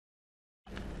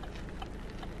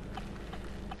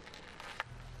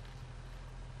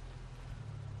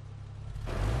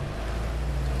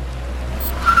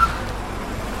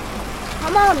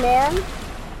on, man.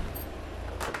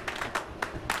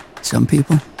 Some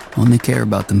people only care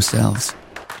about themselves.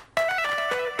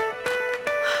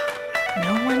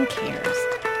 No one cares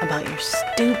about your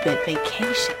stupid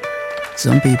vacation.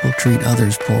 Some people treat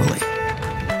others poorly.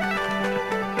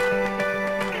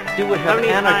 Do would have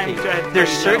anarchy. There's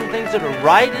certain things that are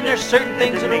right and there's certain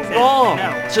things that are wrong.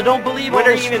 So don't believe all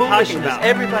this foolishness.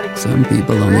 Everybody. Some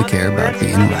people only care about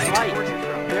being right.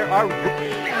 There are.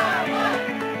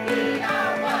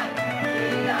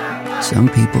 Some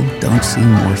people don't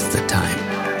seem worth the time.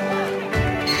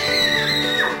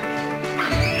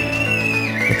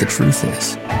 But the truth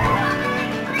is,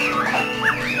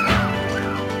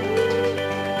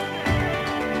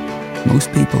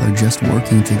 most people are just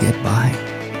working to get by.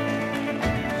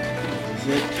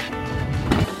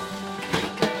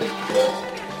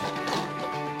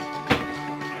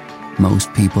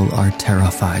 Most people are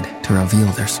terrified to reveal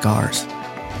their scars.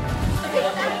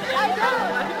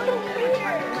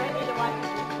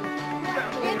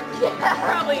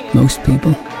 Most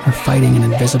people are fighting an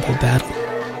invisible battle.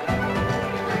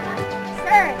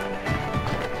 Sir,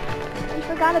 you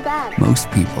forgot a bag.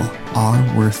 Most people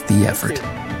are worth the effort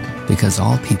because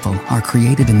all people are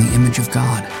created in the image of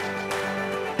God.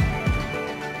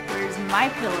 Where's my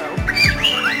pillow?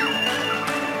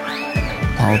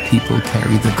 All people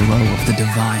carry the glow of the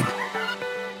divine.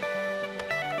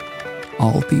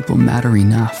 All people matter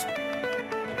enough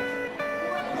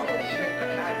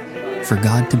for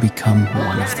God to become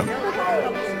one of them.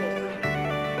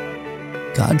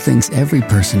 God thinks every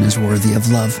person is worthy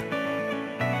of love.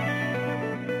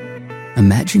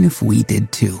 Imagine if we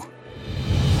did too.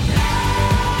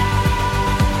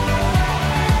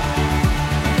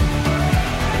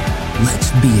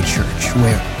 Let's be a church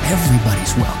where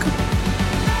everybody's welcome.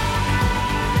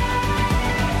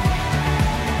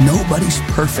 Nobody's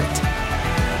perfect.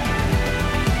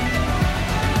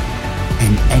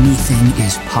 And anything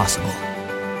is possible.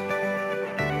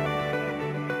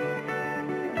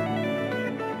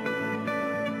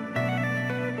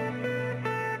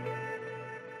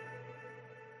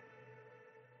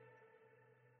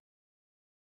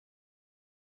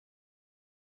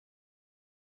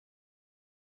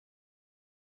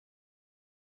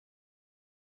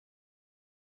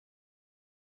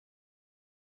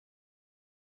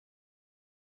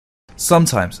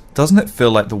 Sometimes, doesn't it feel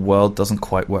like the world doesn't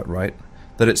quite work right?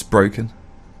 That it's broken?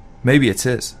 Maybe it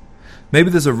is.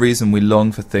 Maybe there's a reason we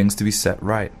long for things to be set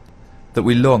right. That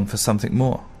we long for something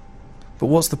more. But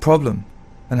what's the problem?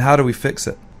 And how do we fix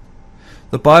it?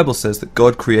 The Bible says that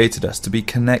God created us to be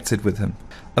connected with Him.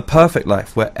 A perfect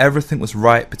life where everything was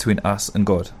right between us and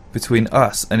God. Between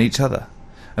us and each other.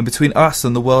 And between us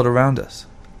and the world around us.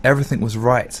 Everything was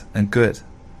right and good.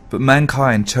 But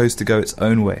mankind chose to go its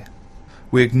own way.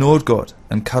 We ignored God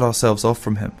and cut ourselves off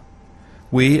from Him.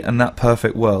 We and that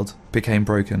perfect world became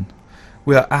broken.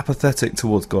 We are apathetic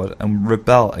towards God and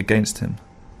rebel against Him.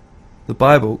 The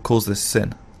Bible calls this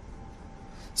sin.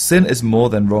 Sin is more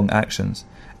than wrong actions.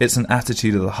 It's an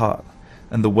attitude of the heart.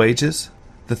 And the wages,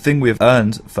 the thing we have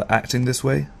earned for acting this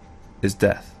way, is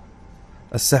death.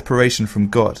 A separation from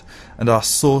God and our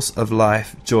source of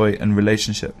life, joy and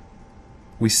relationship.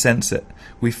 We sense it.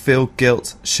 We feel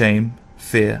guilt, shame,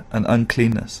 fear and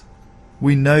uncleanness.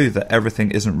 We know that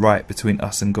everything isn't right between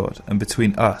us and God and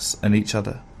between us and each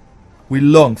other. We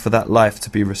long for that life to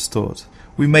be restored.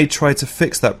 We may try to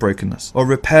fix that brokenness or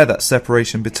repair that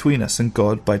separation between us and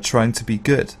God by trying to be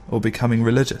good or becoming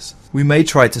religious. We may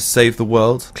try to save the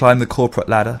world, climb the corporate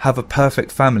ladder, have a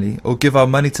perfect family or give our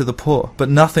money to the poor, but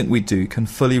nothing we do can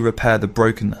fully repair the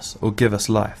brokenness or give us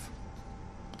life.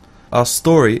 Our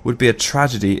story would be a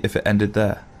tragedy if it ended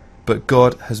there. But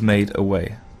God has made a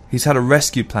way. He's had a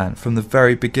rescue plan from the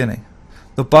very beginning.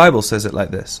 The Bible says it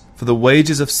like this: "For the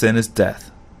wages of sin is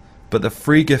death, but the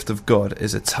free gift of God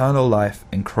is eternal life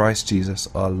in Christ Jesus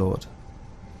our Lord."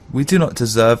 We do not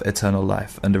deserve eternal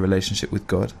life and a relationship with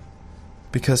God.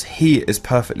 Because He is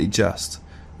perfectly just,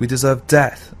 we deserve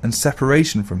death and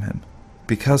separation from Him.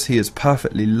 Because He is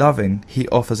perfectly loving, He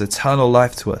offers eternal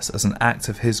life to us as an act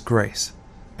of His grace.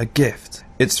 A gift.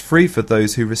 It's free for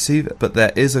those who receive it, but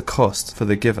there is a cost for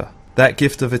the giver. That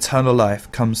gift of eternal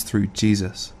life comes through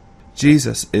Jesus.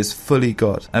 Jesus is fully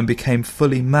God and became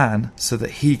fully man so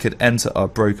that He could enter our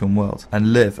broken world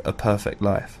and live a perfect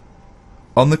life.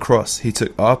 On the cross, He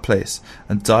took our place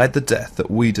and died the death that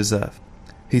we deserve.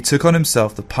 He took on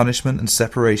Himself the punishment and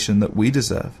separation that we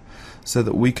deserve so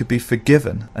that we could be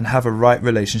forgiven and have a right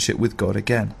relationship with God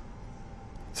again.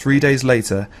 3 days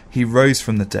later, He rose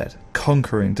from the dead,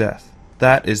 conquering death.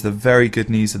 That is the very good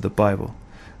news of the Bible,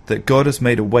 that God has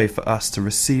made a way for us to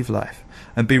receive life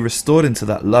and be restored into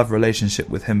that love relationship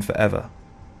with Him forever.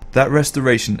 That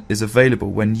restoration is available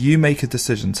when you make a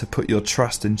decision to put your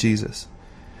trust in Jesus.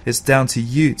 It's down to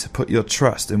you to put your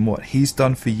trust in what He's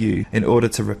done for you in order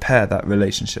to repair that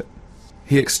relationship.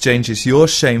 He exchanges your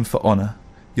shame for honor,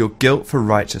 your guilt for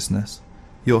righteousness,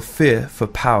 your fear for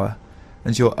power,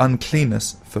 and your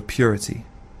uncleanness for purity.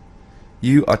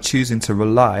 You are choosing to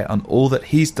rely on all that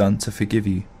He's done to forgive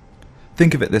you.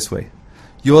 Think of it this way.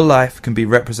 Your life can be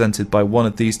represented by one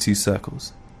of these two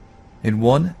circles. In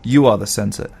one, you are the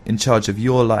center, in charge of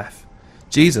your life.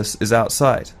 Jesus is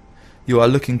outside. You are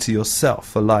looking to yourself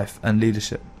for life and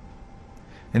leadership.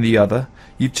 In the other,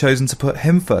 you've chosen to put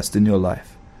Him first in your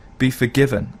life, be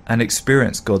forgiven, and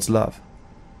experience God's love.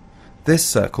 This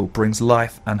circle brings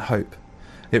life and hope.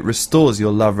 It restores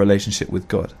your love relationship with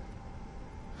God.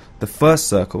 The first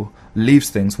circle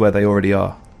leaves things where they already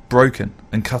are, broken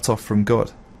and cut off from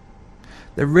God.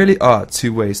 There really are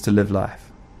two ways to live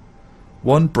life.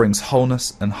 One brings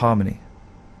wholeness and harmony,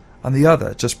 and the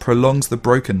other just prolongs the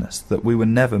brokenness that we were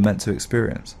never meant to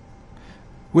experience.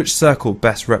 Which circle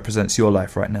best represents your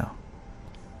life right now?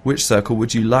 Which circle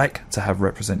would you like to have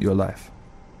represent your life?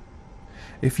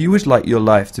 If you would like your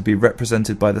life to be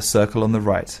represented by the circle on the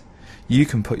right, you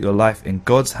can put your life in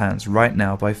God's hands right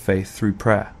now by faith through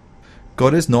prayer.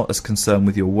 God is not as concerned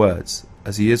with your words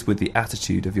as He is with the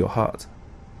attitude of your heart.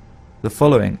 The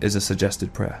following is a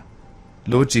suggested prayer.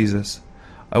 Lord Jesus,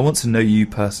 I want to know You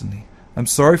personally. I'm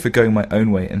sorry for going my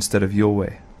own way instead of Your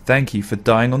way. Thank You for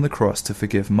dying on the cross to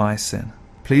forgive my sin.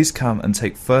 Please come and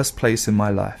take first place in my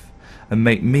life and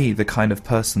make me the kind of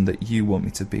person that You want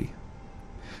me to be.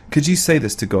 Could you say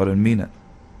this to God and mean it?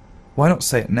 Why not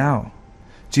say it now?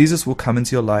 Jesus will come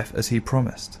into your life as He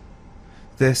promised.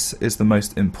 This is the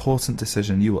most important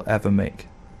decision you will ever make.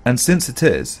 And since it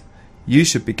is, you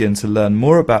should begin to learn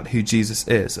more about who Jesus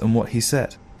is and what He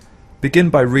said. Begin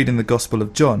by reading the Gospel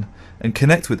of John and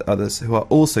connect with others who are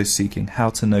also seeking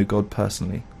how to know God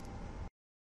personally.